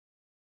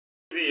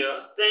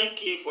learners,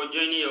 thank you for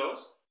joining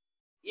us.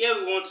 Here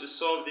we want to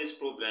solve this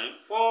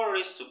problem. 4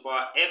 raised to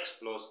power x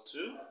plus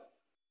 2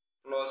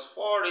 plus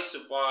 4 raised to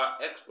power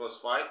x plus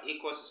 5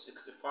 equals to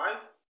 65.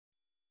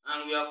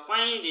 And we are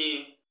finding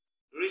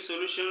the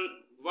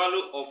resolution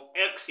value of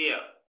x here.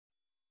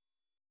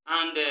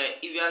 And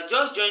if you are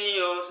just joining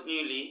us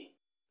newly,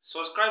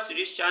 subscribe to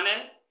this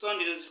channel, turn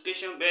the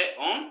notification bell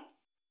on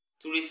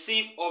to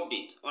receive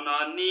updates on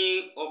our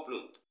new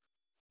upload.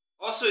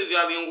 Also, if you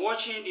have been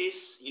watching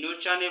this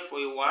channel for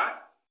a while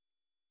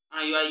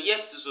and you are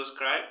yet to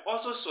subscribe,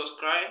 also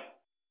subscribe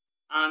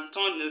and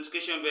turn the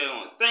notification bell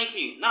on. Thank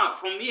you. Now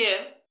from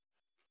here,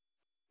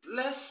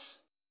 let's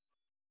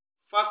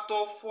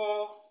factor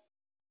 4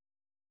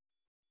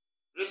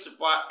 raised to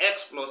power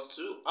x plus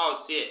 2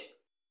 out here.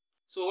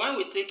 So when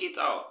we take it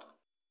out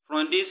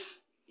from this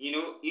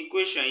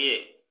equation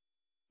here,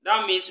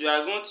 that means we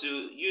are going to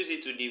use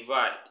it to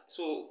divide.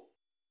 So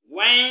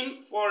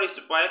when 4 raised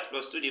to power x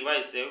plus 2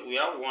 divides itself, we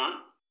have 1.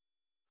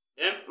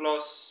 Then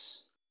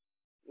plus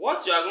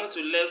what we are going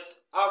to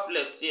have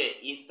left here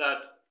is that,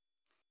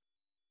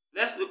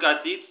 let's look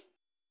at it.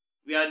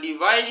 We are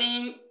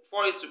dividing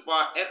 4 raised to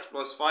power x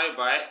plus 5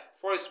 by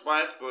 4 raised to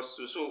power x plus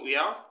 2. So we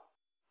have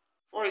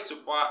 4 raised to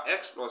power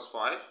x plus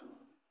 5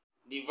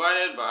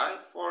 divided by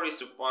 4 raised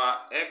to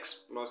power x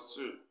plus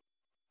 2.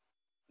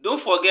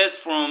 Don't forget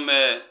from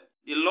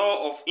the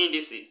law of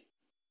indices,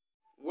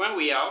 when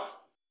we have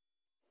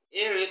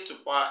a raised to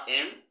power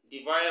m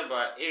divided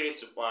by a raised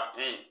to power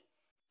n,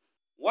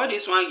 what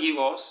this one gives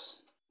us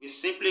will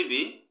simply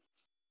be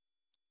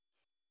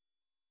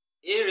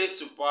a raised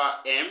to power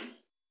m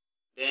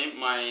then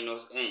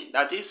minus n.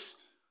 That is,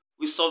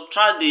 we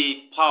subtract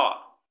the power.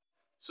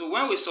 So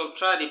when we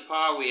subtract the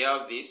power, we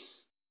have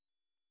this.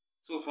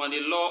 So from the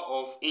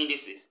law of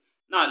indices.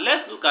 Now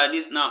let's look at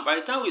this now. By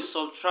the time we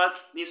subtract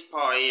this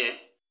power here,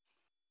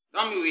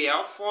 that means we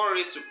have 4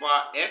 raised to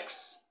power x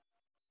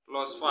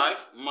plus 5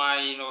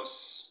 minus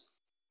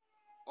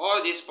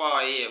all this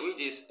power here, which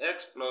is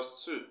x plus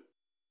 2.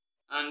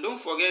 And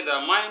don't forget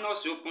that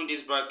minus, you open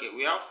this bracket.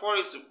 We have 4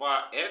 raised to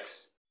power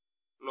x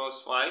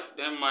plus 5,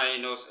 then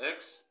minus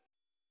x,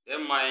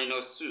 then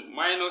minus 2.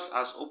 Minus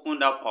has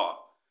opened that power.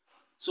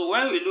 So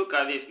when we look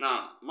at this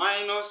now,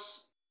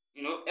 minus,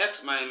 x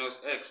minus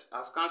x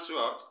has cancelled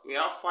out. We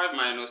have 5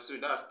 minus 2,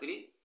 that's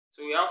 3.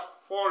 So we have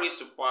 4 raised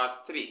to power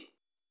 3.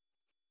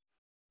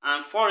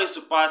 And 4 raised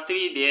to power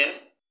 3 there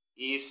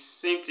is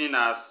same thing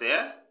as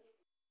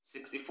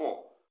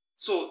 64.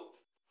 So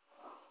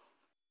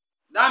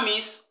that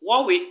means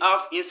what we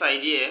have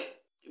inside here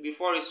will be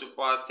 4 raised to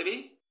power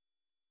 3,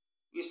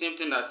 is same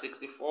thing as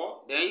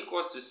 64, then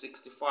equals to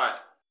 65.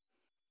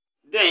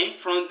 Then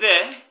from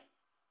there,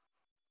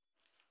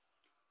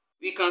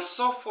 we can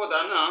solve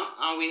further now,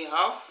 and we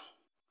have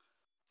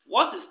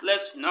what is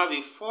left now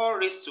be 4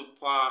 raised to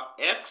power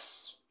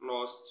x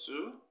plus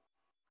 2.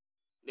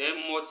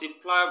 Then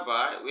multiply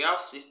by, we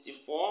have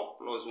 64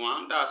 plus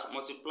 1, that's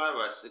multiplied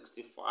by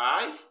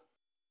 65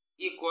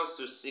 equals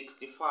to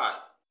 65.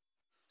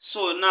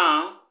 So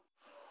now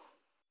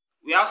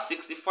we have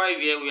 65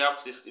 here, we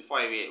have 65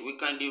 here. We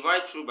can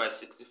divide through by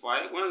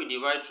 65. When we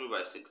divide through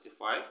by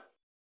 65,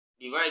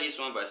 divide this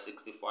one by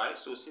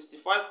 65. So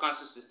 65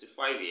 cancels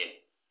 65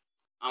 here.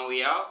 And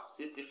we have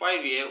 65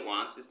 here,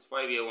 1,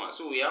 65 here, 1.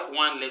 So we have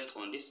 1 left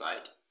on this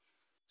side.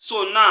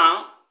 So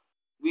now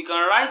we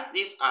can write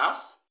this as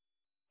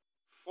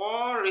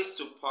 4 raised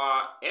to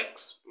power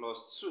x plus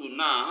 2.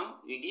 Now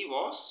we give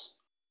us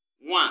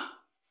 1.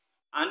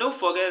 And don't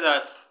forget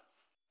that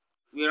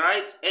we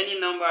write any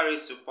number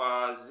raised to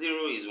power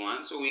 0 is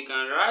 1. So we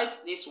can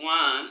write this 1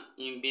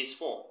 in base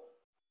 4.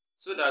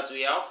 So that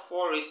we have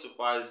 4 raised to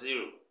power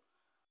 0.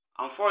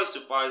 And 4 raised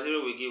to power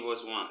 0 will give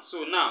us 1.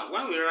 So now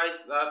when we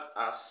write that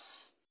as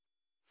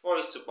 4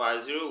 raised to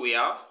power 0, we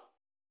have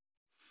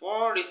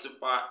 4 raised to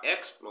power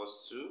x plus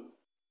 2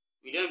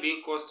 will then be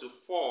equals to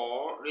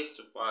 4 raised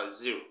to power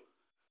 0.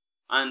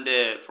 And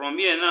from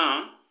here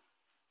now,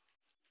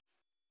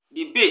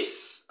 the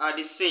base are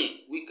the same.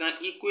 We can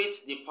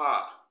equate the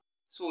power.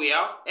 So we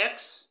have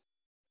x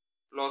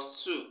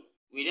plus 2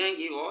 will then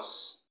give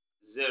us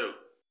 0.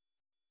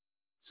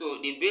 So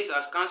the base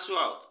has cancelled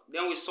out.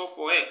 Then we solve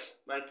for x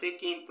by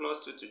taking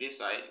plus 2 to this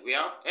side. We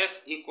have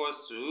s equals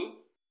to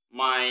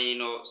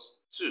minus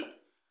 2.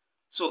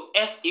 So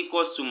s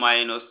equals to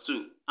minus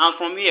 2. And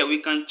from here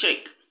we can check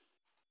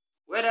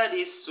whether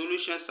this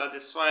solution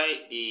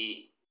satisfies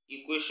the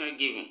equation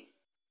given.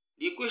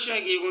 The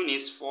equation given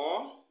is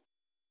 4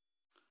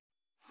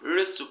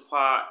 raised to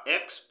power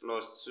x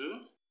plus 2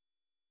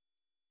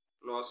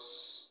 plus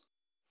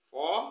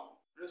 4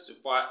 raised to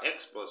power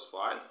x plus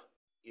 5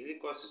 is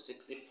equal to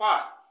 65.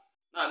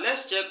 Now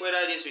let's check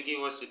whether this will give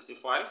us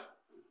 65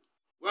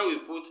 when we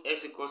put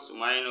x equals to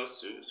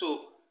minus 2.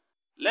 So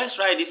let's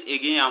write this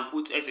again and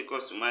put x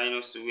equals to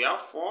minus 2. We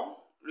have 4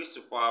 raised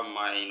to power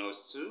minus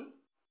 2,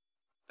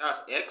 that's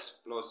x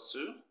plus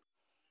 2,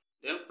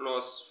 then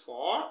plus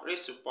 4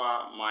 raised to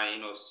power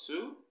minus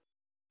 2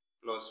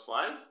 plus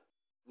 5.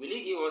 Will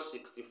it give us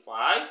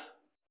 65?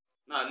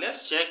 Now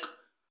let's check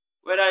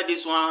whether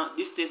this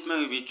statement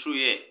will be true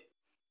here.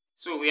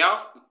 So we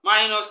have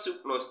minus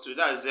 2 plus 2,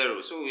 that's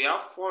 0. So we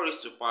have 4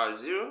 raised to power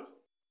 0.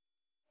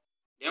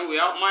 Then we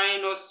have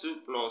minus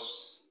 2 plus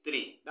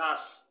 3,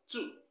 that's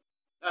 2.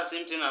 That's the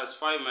same thing as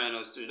 5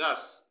 minus 2,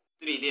 that's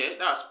 3 there.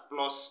 That's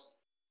plus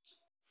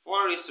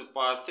 4 raised to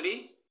power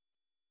 3.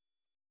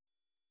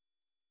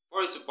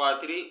 4 raised to power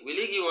 3 will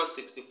it give us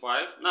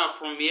 65? Now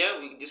from here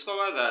we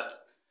discover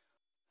that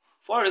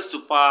 4 raised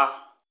to power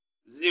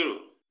 0,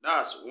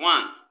 that's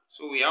 1.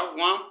 So we have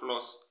 1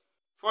 plus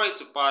 4 raised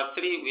to power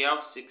 3, we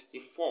have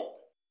 64.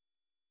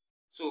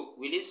 So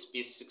will this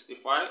be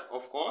 65?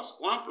 Of course,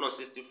 1 plus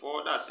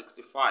 64, that's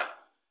 65.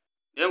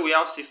 Then we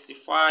have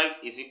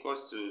 65 is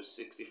equals to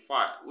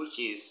 65, which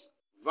is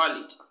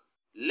valid.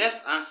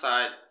 Left hand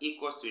side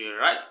equals to the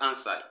right hand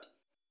side.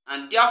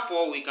 And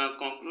therefore, we can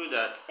conclude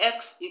that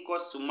x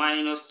equals to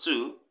minus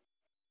 2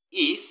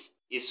 is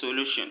a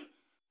solution.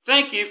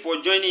 Thank you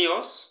for joining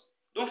us.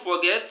 Don't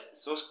forget,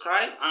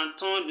 subscribe and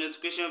turn the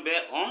notification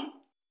bell on.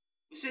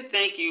 We say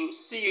thank you,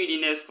 see you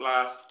in the next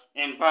class,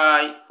 and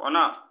bye for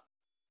now.